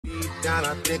down,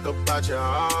 I think about you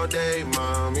all day,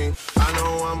 mommy. I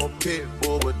know I'm a pit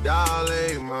bull, but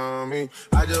darling, mommy,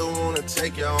 I just wanna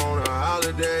take you on a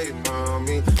holiday,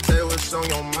 mommy. Say what's on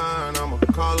your mind, I'ma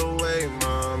call away,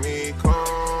 mommy.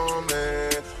 Come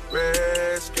and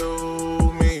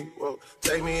rescue me. Whoa.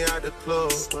 Take me out the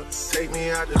club, take me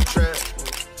out the trap,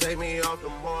 take me off the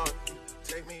mark,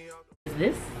 take me off the... Is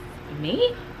this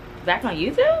me? Back on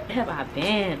YouTube? Where have I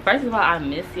been? First of all, I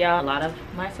miss y'all. A lot of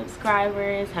my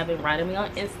subscribers have been writing me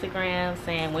on Instagram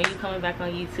saying, when you coming back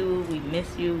on YouTube? We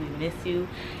miss you,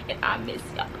 and I miss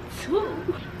y'all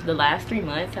too. The last 3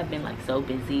 months have been like so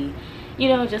busy, you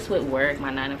know, just with work,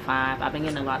 my 9 to 5. I've been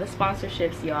getting a lot of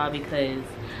sponsorships, y'all, because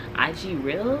IG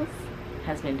Reels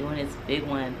has been doing its big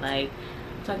one. Like,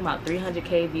 I'm talking about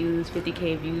 300K views,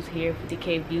 50K views here,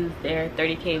 50K views there,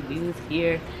 30K views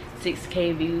here,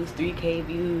 6K views, 3K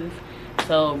views.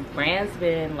 So brands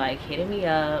been like hitting me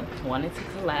up, wanting to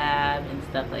collab and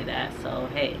stuff like that. So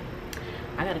hey,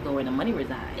 I gotta go where the money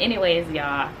resides. Anyways,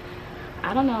 y'all,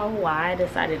 I don't know why I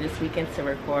decided this weekend to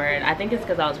record. I think it's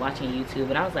because I was watching YouTube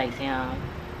and I was like, damn,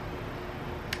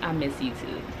 I miss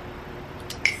YouTube.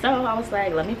 So I was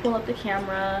like, let me pull up the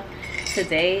camera.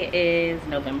 Today is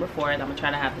November 4th. I'm gonna try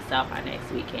to have this out by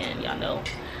next weekend. Y'all know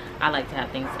I like to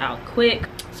have things out quick.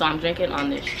 So I'm drinking on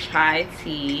this chai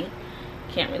tea.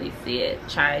 Can't really see it.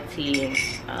 Chai tea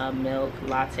and milk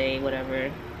latte,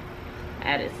 whatever.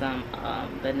 Added some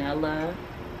vanilla.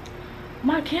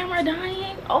 My camera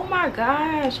dying. Oh my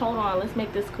gosh. Hold on. Let's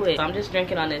make this quick. So I'm just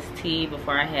drinking on this tea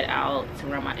before I head out to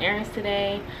run my errands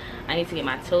today. I need to get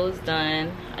my toes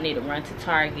done. I need to run to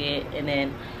Target. And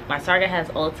then my Target has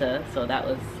Ulta. So that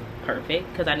was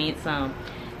perfect. Because I need some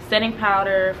setting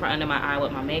powder for under my eye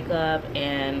with my makeup,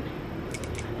 and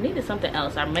I needed something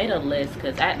else. I made a list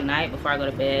because at night before I go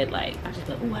to bed, like, I just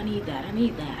go, oh, I need that, I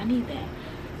need that, I need that.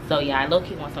 So yeah, I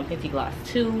low-key want some Fenty Gloss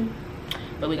too,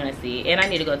 but we're gonna see. And I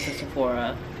need to go to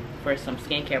Sephora for some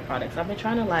skincare products. I've been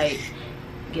trying to like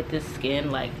get this skin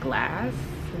like glass.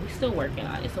 We're still working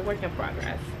on it. It's a work in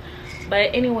progress.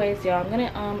 But anyways, y'all, I'm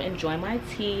gonna enjoy my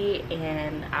tea,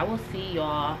 and I will see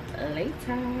y'all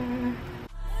later.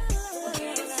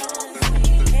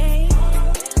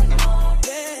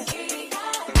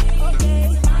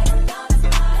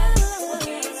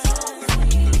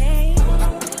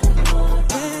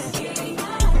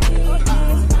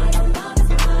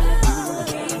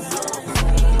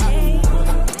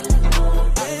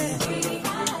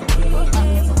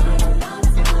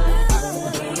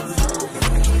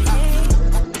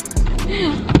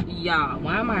 Y'all,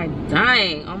 why am I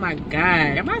dying? Oh my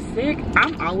god, am I sick?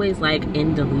 I'm always like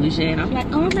in delusion. I'm like,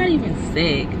 oh, I'm not even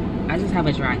sick, I just have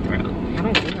a dry throat. I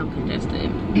don't think I'm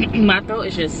congested. My throat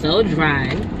is just so dry.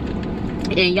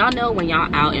 And y'all know when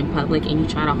y'all out in public and you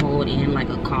try to hold in like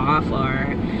a cough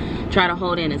or try to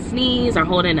hold in a sneeze or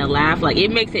hold in a laugh, like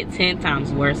it makes it 10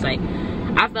 times worse. Like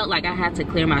I felt like I had to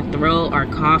clear my throat or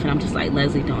cough, and I'm just like,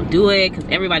 Leslie, don't do it, because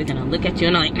everybody's gonna look at you,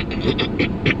 and I'm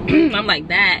like I'm like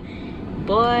that.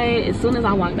 Boy, as soon as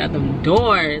I walked out them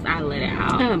doors, I let it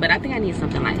out. But I think I need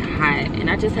something like hot, and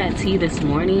I just had tea this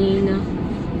morning,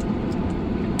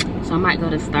 so I might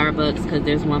go to Starbucks because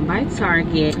there's one by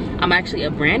Target. I'm actually a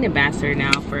brand ambassador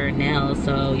now for nails,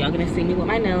 so y'all gonna see me with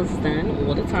my nails done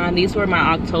all the time. These were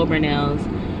my October nails.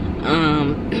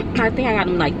 I think I got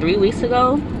them like 3 weeks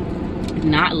ago.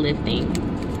 Not lifting,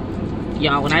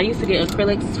 y'all. When I used to get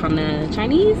acrylics from the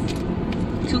Chinese,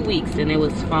 2 weeks and it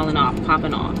was falling off,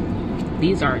 popping off.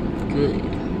 These are good.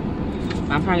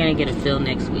 I'm probably gonna get a fill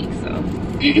next week, so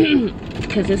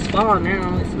because it's fall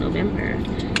now, it's November.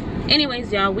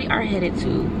 Anyways, y'all, we are headed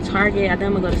to Target. I think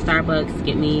I'm gonna go to Starbucks,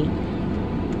 get me,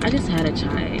 I just had a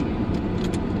chai.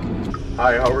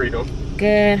 Hi, how are you doing?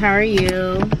 Good, how are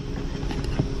you?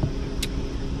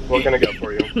 What can I get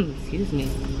for you? Excuse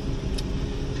me.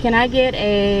 Can I get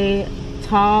a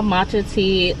tall matcha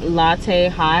tea latte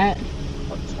hot?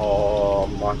 A tall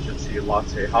matcha tea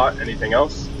latte hot. Anything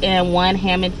else? And 1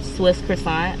 ham and Swiss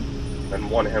croissant.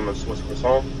 And 1 ham and Swiss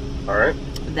croissant. All right.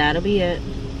 That'll be it.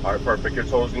 All right, perfect. Your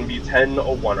total is gonna be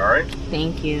 10.01. All right.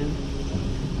 Thank you.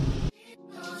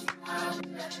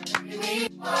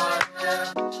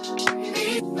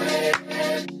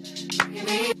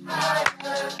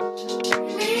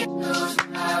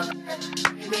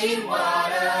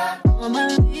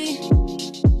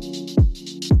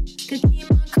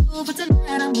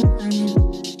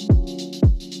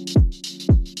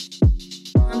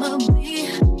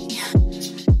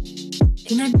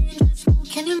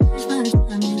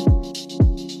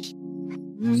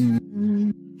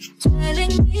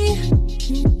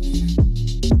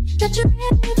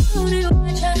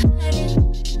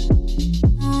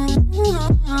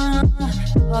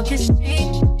 walk the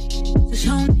street. So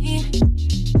show me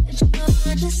that you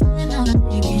understand how to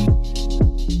make it.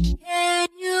 Can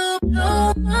you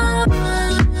blow my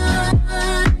mind?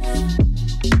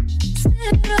 Set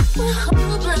it up for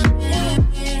whole body.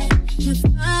 If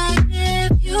I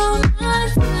give you my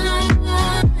time,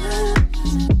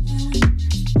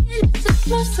 can you take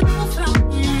my soul from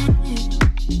me?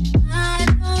 I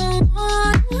don't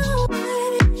wanna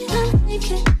wait.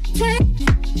 Take it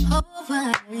over.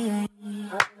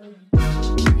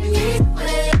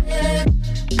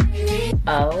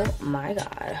 Oh my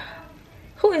god,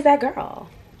 who is that girl?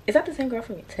 Is that the same girl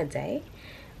from today?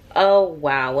 Oh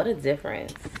wow, what a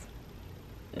difference.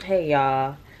 Hey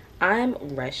y'all, I'm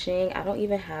rushing. I don't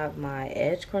even have my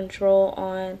edge control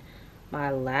on.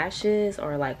 My lashes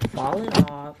are like falling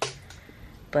off,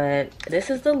 but this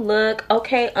is the look.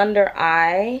 Okay, under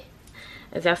eye.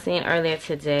 As y'all seen earlier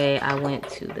today, I went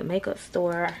to the makeup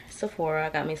store, Sephora. I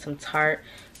got me some Tarte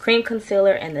cream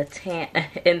concealer in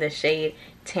the shade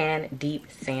Tan Deep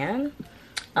Sand.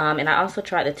 And I also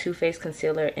tried the Too Faced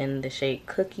concealer in the shade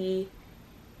Cookie.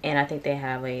 And I think they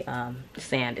have a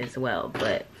sand as well.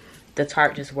 But the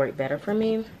Tarte just worked better for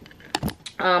me.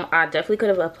 I definitely could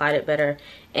have applied it better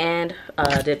and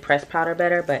did press powder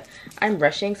better. But I'm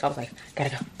rushing, so I was like,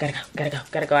 gotta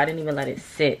go. I didn't even let it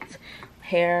sit.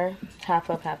 Hair half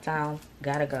up, half down,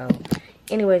 gotta go.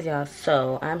 Anyways, y'all,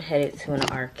 so I'm headed to an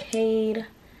arcade.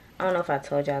 I don't know if I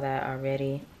told y'all that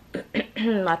already.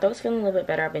 My throat's feeling a little bit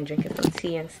better. I've been drinking some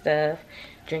tea and stuff,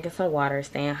 drinking some water,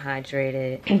 staying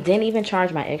hydrated. Didn't even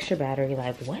charge my extra battery.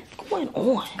 Like, what's going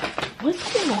on?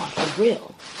 What's going on for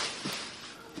real?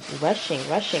 Rushing.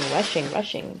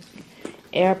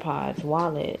 AirPods,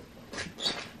 wallet.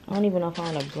 I don't even know if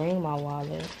I want to bring my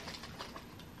wallet.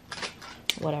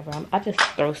 Whatever, I just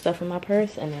throw stuff in my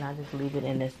purse and then I just leave it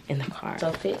in the car.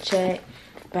 So fit check,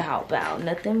 bow,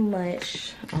 nothing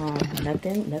much,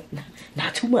 nothing,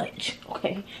 not too much,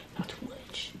 okay, not too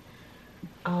much.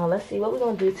 Let's see what we're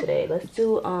gonna do today. Let's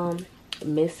do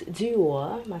Miss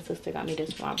Dior. My sister got me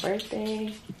this for my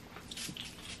birthday.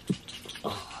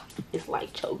 Oh, it's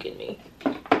like choking me.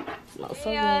 Smells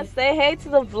so good. Say hey to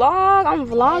the vlog. I'm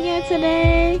vlogging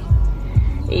today.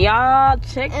 Y'all,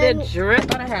 check the drip. I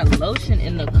thought I had lotion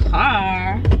in the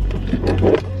car.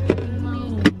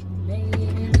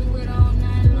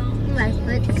 My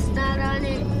foot start on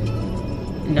it?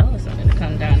 No, it's not gonna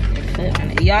come down your foot on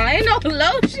it. Y'all, ain't no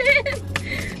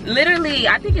lotion. Literally,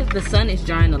 I think it's the sun is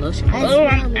drying the lotion. Oh,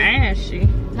 I'm ashy.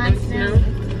 My smell.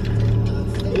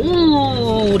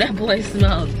 Ooh, that boy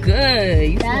smells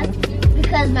good. That's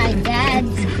because my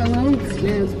dad's cologne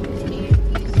smells good.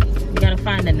 You gotta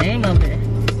find the name of it.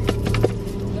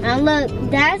 And look,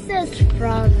 that says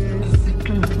Froggers.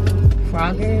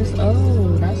 Froggers?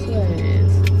 Oh, that's what it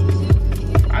is.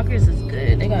 Froggers is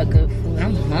good. They got good food.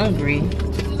 I'm hungry.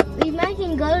 We might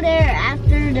can go there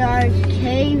after the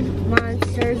arcade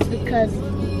monsters because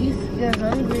you're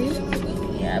hungry.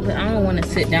 Yeah, but I don't want to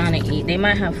sit down and eat. They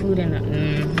might have food in the...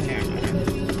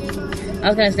 I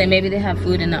was gonna say maybe they have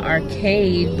food in the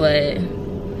arcade, but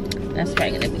that's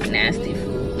probably gonna be nasty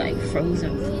food, like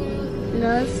frozen food.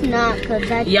 No, it's not, because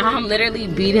that's... Y'all, I'm literally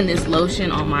beating this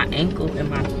lotion on my ankles and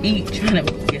my feet, trying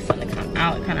to get something to come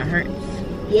out. It kind of hurts.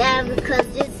 Yeah, because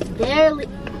it's barely...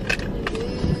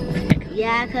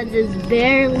 Yeah, because it's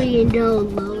barely no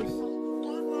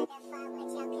lotion.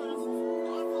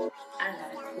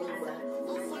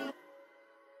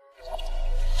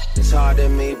 It's hard to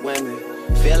meet women.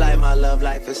 Feel like my love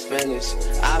life is finished.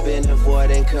 I've been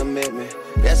avoiding commitment.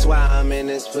 That's why I'm in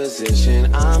this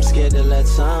position. I'm scared to let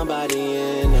somebody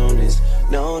in on this.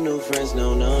 No new friends,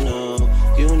 no.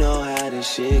 You know how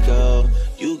this shit go.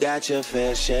 You got your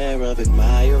fair share of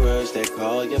admirers that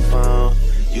call your phone.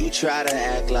 You try to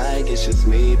act like it's just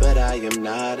me, but I am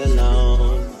not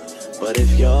alone. But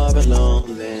if you're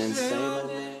alone, then say my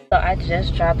name. So I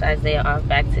just dropped Isaiah off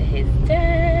back to his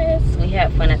desk. We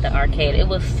had fun at the arcade. It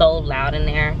was so loud in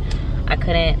there. I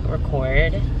couldn't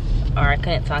record, or I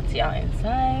couldn't talk to y'all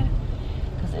inside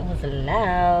because it was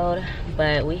loud,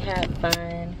 but we had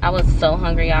fun. I was so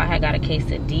hungry, y'all. I had got a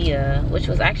quesadilla, which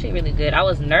was actually really good. I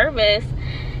was nervous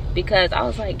because I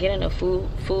was like getting the food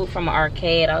from an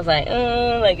arcade. I was like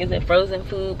is it frozen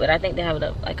food? But I think they have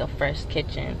like a fresh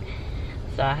kitchen.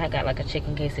 So I had got like a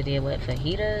chicken quesadilla with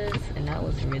fajitas, and that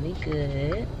was really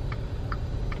good.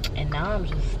 And now I'm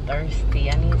just thirsty.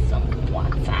 I need some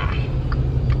water.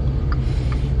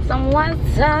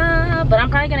 But I'm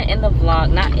probably gonna end the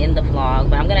vlog, not end the vlog,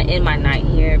 but I'm gonna end my night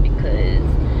here because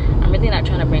I'm really not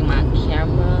trying to bring my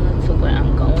camera to where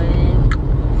I'm going.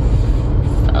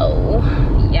 So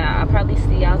yeah, I'll probably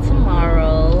see y'all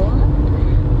tomorrow.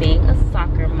 Being a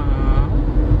soccer mom,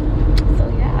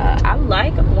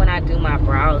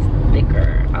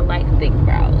 thicker. I like thick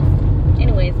brows.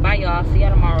 Anyways, bye y'all. See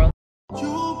y'all tomorrow.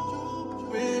 You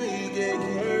really get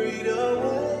carried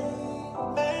away.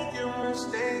 Making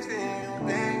mistakes and you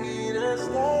bang it a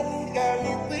stay. Got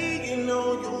me thinking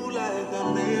on you like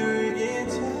American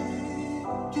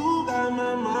tape. You got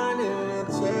my mind in a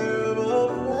terrible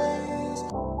place.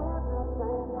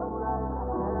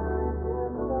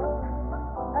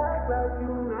 Act like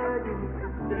you know you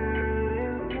can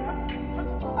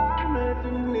I met the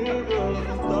nigga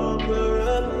who thought we're a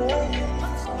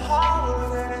place. How was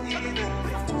that even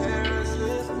Paris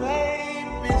is made?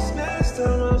 Bitch, next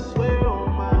time I swear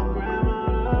on my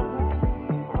grandma.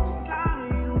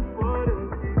 Counting you for the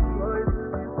big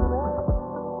choices.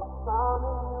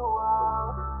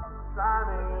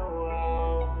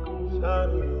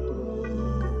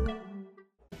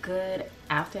 Good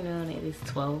afternoon. It is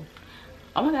 12.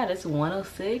 Oh my god, it's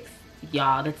 1:06.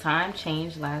 Y'all, the time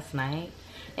changed last night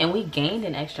and we gained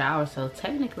an extra hour, so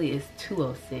technically it's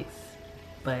 2:06,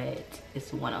 but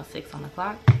it's 1:06 on the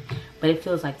clock, but it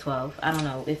feels like 12. I don't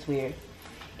know, it's weird.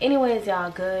 Anyways,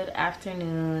 y'all, good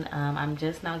afternoon. I'm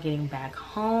just now getting back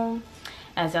home.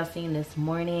 As y'all seen this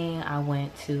morning, I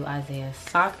went to Isaiah's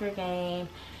soccer game.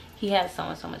 He had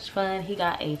so much fun. He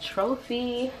got a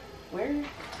trophy. Where?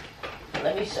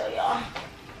 Let me show y'all.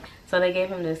 So they gave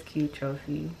him this cute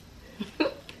trophy.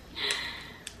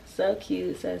 So cute.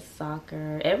 It says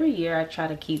soccer. Every year I try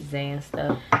to keep Zay and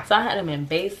stuff. So I had him in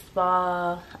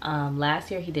baseball. Last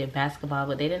year he did basketball,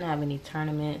 but they didn't have any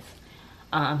tournaments.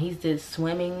 He did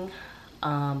swimming,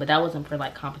 but that wasn't for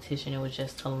like competition. It was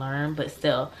just to learn. But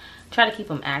still, try to keep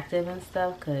him active and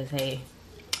stuff, because hey,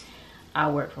 I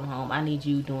work from home. I need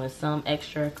you doing some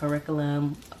extra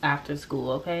curriculum after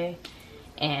school, okay?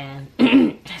 And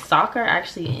soccer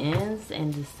actually ends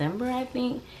in December, I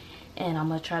think. And I'm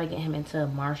gonna try to get him into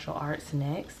martial arts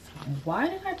next. Why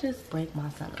did I just break my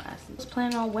sunglasses? I was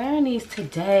planning on wearing these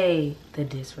today. The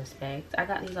disrespect. I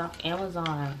got these off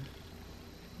Amazon.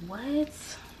 What?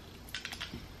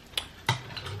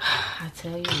 I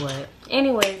tell you what.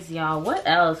 Anyways, y'all, what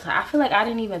else? I feel like I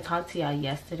didn't even talk to y'all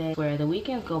yesterday. Where the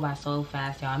weekends go by so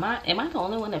fast, y'all. Am I the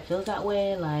only one that feels that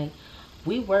way? Like,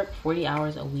 we work 40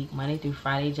 hours a week, Monday through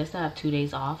Friday, just to have 2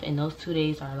 days off. And those 2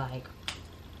 days are like,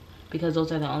 because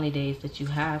those are the only days that you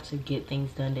have to get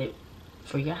things done that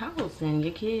for your house and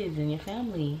your kids and your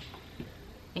family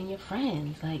and your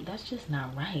friends. Like, that's just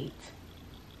not right.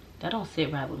 That don't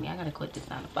sit right with me. I gotta quit this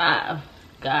 9 to 5.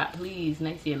 God, please,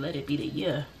 next year let it be the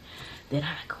year that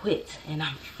I quit and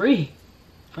I'm free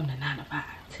from the 9 to 5.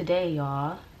 Today,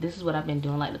 y'all, this is what I've been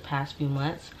doing like the past few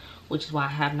months, which is why I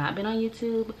have not been on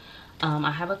YouTube.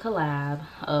 I have a collab,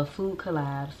 a food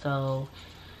collab, so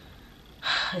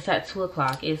it's at 2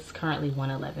 o'clock. It's currently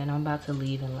 1:11. I'm about to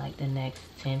leave in like the next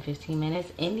 10-15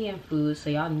 minutes. Indian food,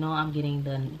 so y'all know I'm getting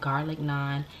the garlic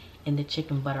naan and the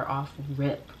chicken butter off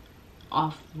rip.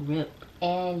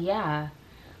 And yeah,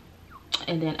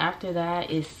 and then after that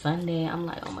is Sunday. I'm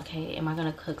like, oh, okay, am I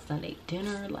gonna cook Sunday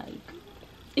dinner? Like,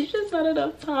 it's just not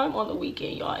enough time on the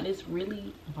weekend, y'all, and it's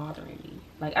really bothering me.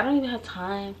 Like, I don't even have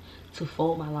time to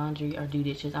fold my laundry or do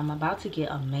dishes. I'm about to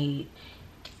get a maid.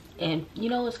 And you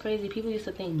know what's crazy? People used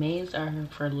to think maids are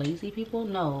for lazy people.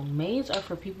 No, maids are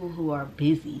for people who are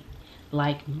busy,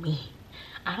 like me.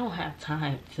 I don't have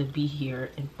time to be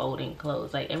here and folding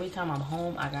clothes. Like, every time I'm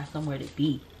home, I got somewhere to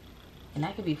be. And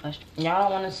that could be frustrating. Y'all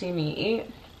don't want to see me eat,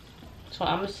 so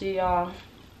I'm gonna see y'all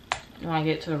when I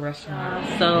get to the restaurant.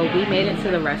 So we made it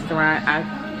to the restaurant. I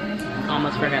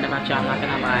almost forgot about y'all, I'm not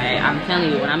gonna lie. I'm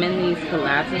telling you, when I'm in these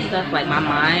collabs and stuff, like, my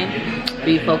mind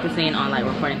be focusing on like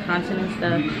recording content and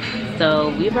stuff.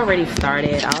 So we've already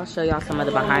started. I'll show y'all some of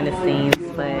the behind the scenes,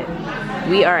 but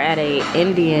we are at a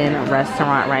Indian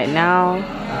restaurant right now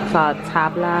called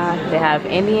Tabla. They have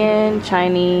Indian,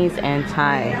 Chinese, and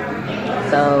Thai.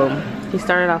 So he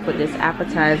started off with this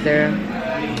appetizer.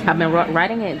 I've been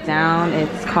writing it down.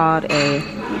 It's called a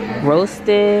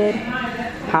roasted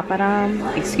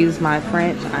papadam. Excuse my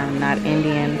French, I'm not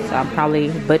Indian, so I'm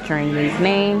probably butchering these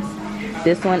names.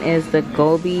 This one is the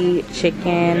gobi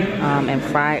chicken and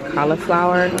fried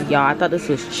cauliflower. Y'all, I thought this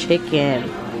was chicken.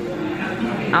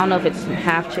 I don't know if it's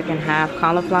half chicken, half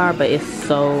cauliflower, but it's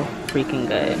so freaking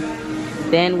good.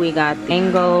 Then we got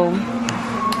mango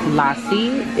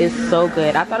lassi. It's so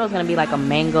good. I thought it was gonna be like a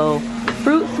mango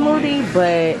fruit smoothie,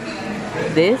 but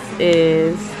this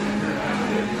is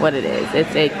what it is.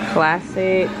 It's a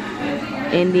classic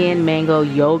Indian mango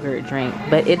yogurt drink,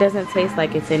 but it doesn't taste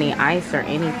like it's any ice or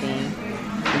anything.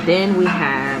 Then we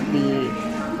have the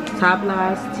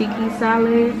Tabla's tiki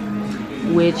salad,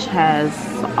 which has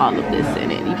all of this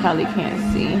in it. You probably can't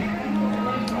see.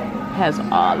 has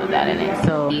all of that in it.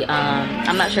 So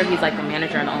I'm not sure if he's like the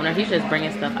manager and the owner. He's just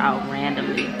bringing stuff out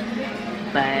randomly.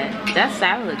 But that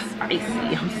salad looks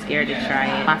spicy. I'm scared to try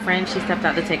it. My friend, she stepped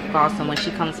out to take a call, so when she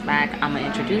comes back, I'm gonna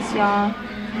introduce y'all.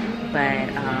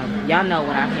 But y'all know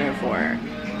what I'm here for.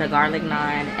 The garlic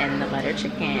naan and the butter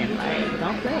chicken. Like,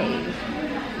 don't play.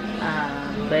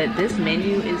 But this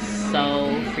menu is so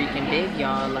freaking big,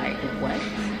 y'all. Like, what?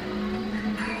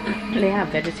 They have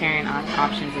vegetarian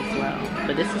options as well.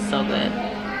 But this is so good.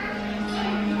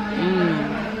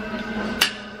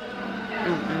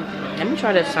 Let me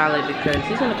try this salad because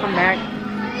he's gonna come back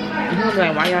and he'll be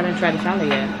like, why y'all didn't try the salad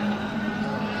yet?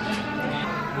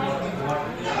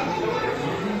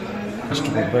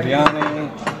 Vegetable biryani.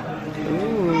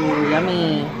 Ooh,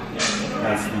 yummy.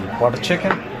 That's the butter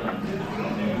chicken.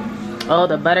 Oh,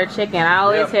 the butter chicken. I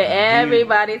always hear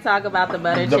everybody talk about the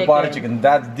butter chicken. The butter chicken.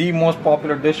 That's the most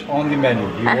popular dish on the menu.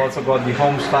 You've also got the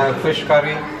home style fish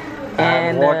curry.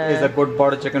 And what is a good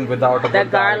butter chicken without a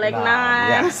good garlic naan?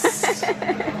 Yes.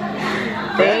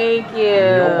 Thank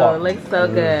you. Looks so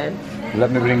good.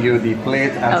 Let me bring you the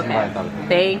plate and some raita.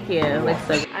 Thank you. Looks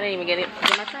so good. I didn't even get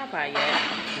my tripod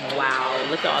yet. Wow,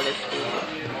 look at all this food.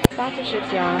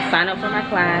 Sponsorships, y'all. Sign up for my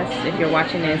class. If you're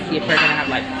watching this, you're probably gonna have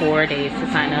like 4 days to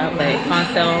sign up, but it's on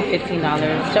sale,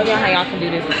 $15. Show y'all how y'all can do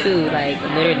this too. Like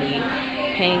literally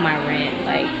paying my rent,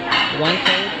 like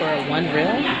 1K for 1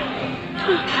 reel.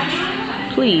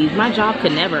 Please, my job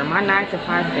could never. My 9 to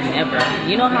 5 could never.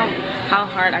 You know how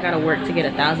hard I gotta work to get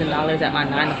 $1,000 at my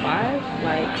 9 to 5?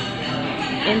 Like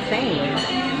insane.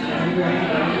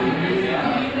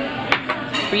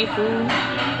 Free food.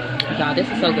 Y'all, this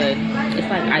is so good. It's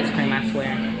like ice cream, I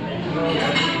swear.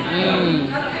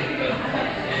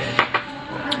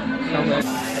 So good.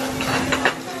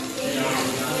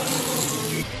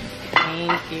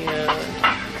 Thank you.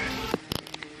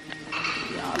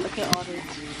 Y'all, look at all this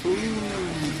food.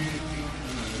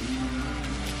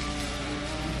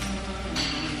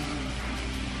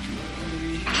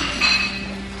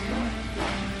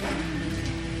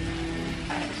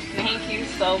 Thank you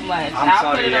so much. I'm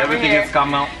sorry, everything has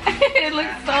come out. It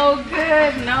looks so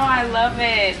good. No, I love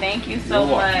it. Thank you so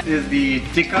much. This is the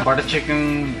tikka butter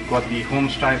chicken, got the home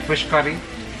style fish curry,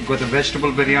 got the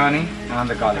vegetable biryani and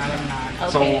the garlic naan.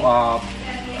 Okay. So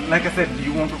like I said, do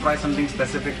you want to try something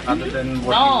specific other than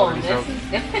what you already served?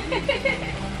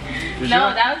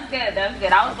 No, that was good. That was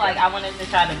good. I was like, I wanted to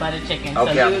try the butter chicken.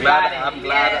 Okay, so I'm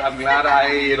glad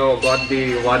I got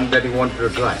the one that you wanted to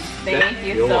try. Thank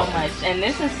you so much. And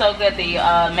this is so good. The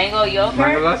mango yogurt.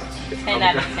 Mango 10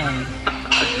 out of 10.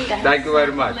 Thank you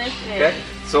very much. Okay.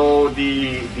 So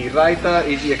the raita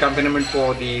is the accompaniment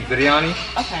for the biryani.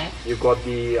 Okay. You got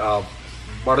the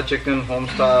butter chicken home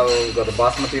style. You got the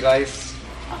basmati rice.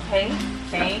 Okay.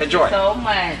 Thank Enjoy. you so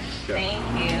much. Sure. Thank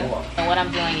you. And what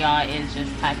I'm doing, y'all, is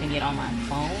just typing it on my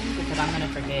phone because I'm gonna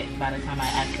forget by the time I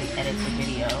actually edit the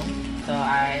video. So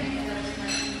I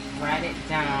write it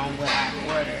down what I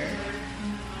ordered.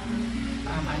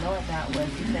 I know what that was.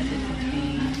 He said this is the.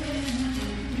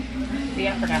 See, I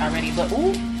forgot already, but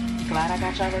ooh, glad I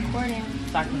got y'all recording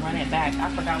so I can run it back. I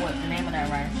forgot what the name of that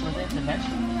rice was. It the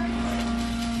vegetable?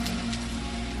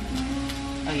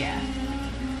 Oh yeah.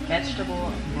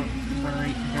 Vegetable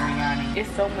biryani.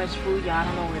 It's so much food, y'all. I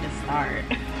don't know where to start.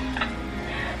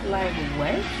 Like,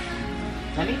 what?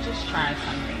 Let me just try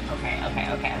something. Okay.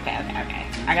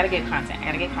 I gotta get content.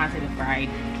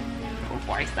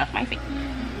 before I stuff my face.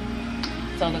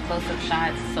 So the close-up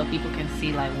shots so people can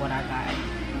see like what I got.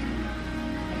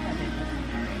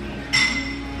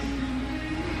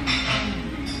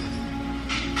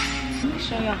 Let me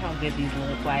show y'all how good these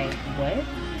look. Like, what?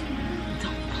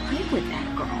 Play with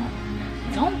that girl.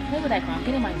 Don't play with that girl. I'm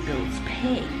getting my bills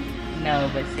paid. No,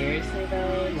 but seriously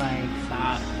though, like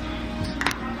stop.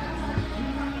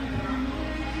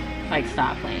 Like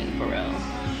stop playing for real.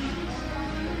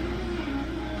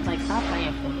 Like stop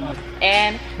playing for real.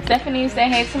 And Stephanie, say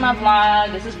hey to my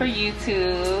vlog. This is for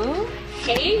YouTube.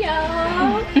 Hey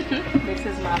y'all. This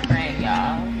is my friend,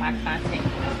 y'all. My content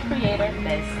creator,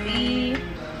 bestie.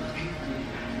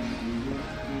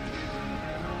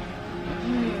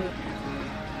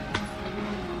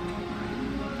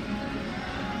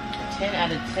 10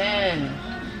 out of 10.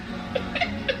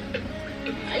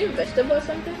 Are you vegetable or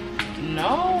something?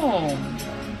 No.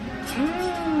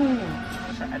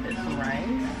 Try this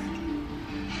rice.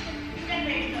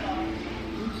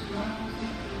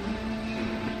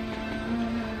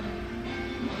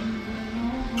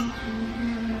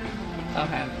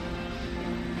 Okay.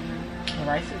 The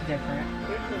rice is different.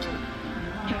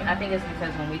 I think it's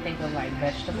because when we think of like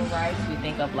vegetable rice, we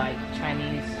think of like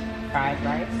Chinese fried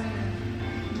rice.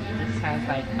 This has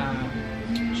like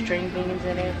string beans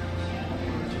in it,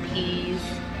 peas,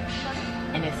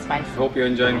 and it's spicy. Hope you're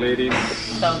enjoying, ladies.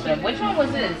 So good. Which one was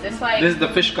this? It's like... This is the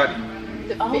fish curry.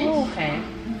 Oh, okay.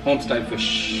 Home style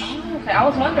fish. Oh, okay. I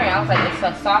was wondering. I was like, it's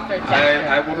a softer texture.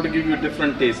 I wanted to give you a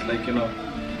different taste, like, you know,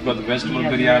 you got the vegetable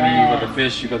Yes, biryani, you got yes. the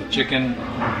fish, you got the chicken.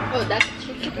 Oh, that's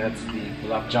chicken. That's the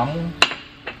gulab jamun.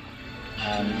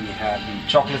 And we have the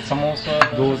chocolate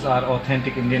samosa. Those are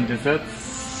authentic Indian desserts.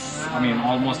 I mean,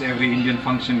 almost every Indian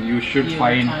function you should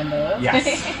find. Yes.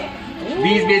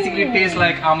 These basically taste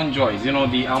like almond joys. You know,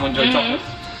 the almond joy chocolates.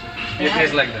 They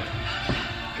taste like that.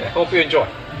 Okay, hope you enjoy.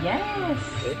 Yes.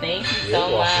 Thank you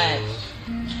so much.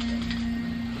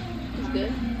 It's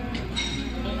good.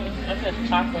 Look at the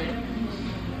chocolate.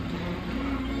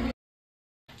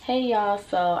 Hey y'all,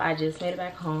 so I just made it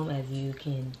back home, as you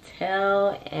can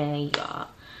tell, and y'all,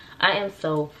 I am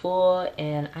so full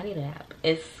and I need a nap.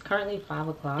 It's currently 5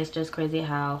 o'clock. It's just crazy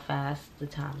how fast the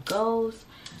time goes.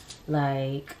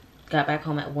 Like, got back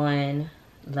home at 1,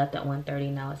 left at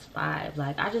 1:30, now it's 5.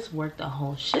 Like, I just worked a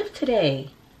whole shift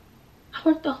today.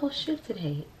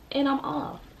 And I'm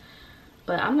off.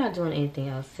 But I'm not doing anything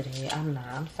else today.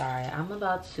 I'm sorry. I'm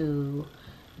about to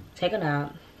take a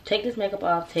nap. Take this makeup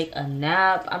off, take a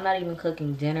nap. I'm not even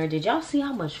cooking dinner. Did y'all see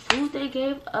how much food they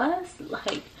gave us?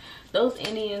 Like, those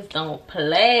Indians don't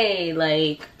play.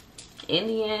 Like,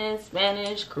 Indian,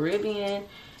 Spanish, Caribbean,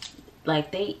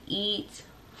 like, they eat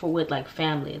with like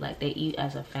family. Like, they eat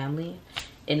as a family.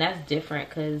 And that's different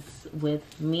because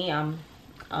with me, I'm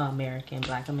American,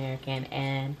 Black American,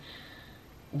 and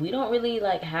we don't really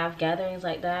like have gatherings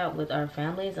like that with our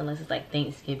families unless it's like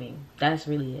Thanksgiving. That's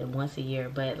really it, once a year.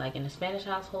 But like in the Spanish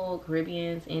household,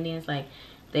 Caribbeans, Indians, like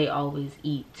they always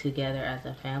eat together as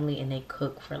a family and they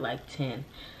cook for like 10.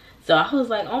 So I was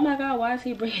like, oh my god, why is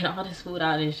he bringing all this food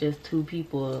out? It's just 2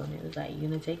 people. And it was like, you're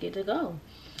gonna take it to go.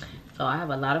 So I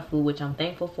have a lot of food, which I'm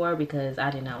thankful for because I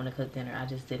did not want to cook dinner. I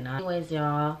just did not. Anyways,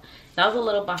 y'all, that was a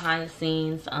little behind the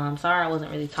scenes. Sorry I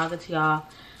wasn't really talking to y'all.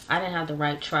 I didn't have the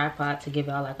right tripod to give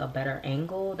y'all like a better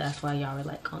angle. That's why y'all were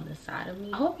like on the side of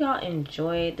me. I hope y'all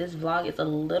enjoyed this vlog. It's a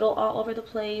little all over the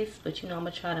place, but you know, I'm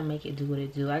gonna try to make it do what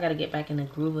it do. I gotta get back in the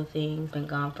groove of things. Been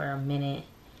gone for a minute.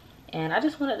 And I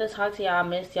just wanted to talk to y'all. I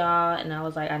missed y'all. And I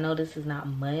was like, I know this is not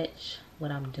much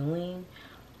what I'm doing.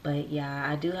 But yeah,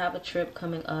 I do have a trip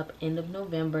coming up end of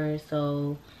November.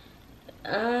 So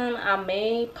I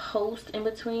may post in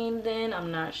between then. I'm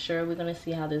not sure. We're gonna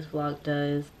see how this vlog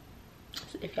does.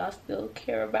 If y'all still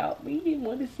care about me and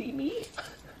want to see me.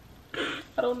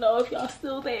 I don't know if y'all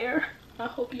still there. I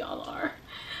hope y'all are.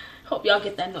 Hope y'all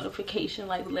get that notification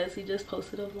like Leslie just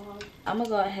posted a vlog. I'm gonna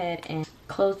go ahead and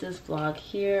close this vlog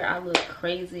here. I look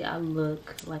crazy. I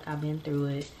look like I've been through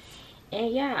it.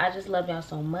 And yeah, I just love y'all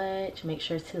so much. Make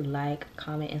sure to like,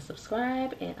 comment, and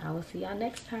subscribe. And I will see y'all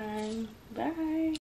next time. Bye.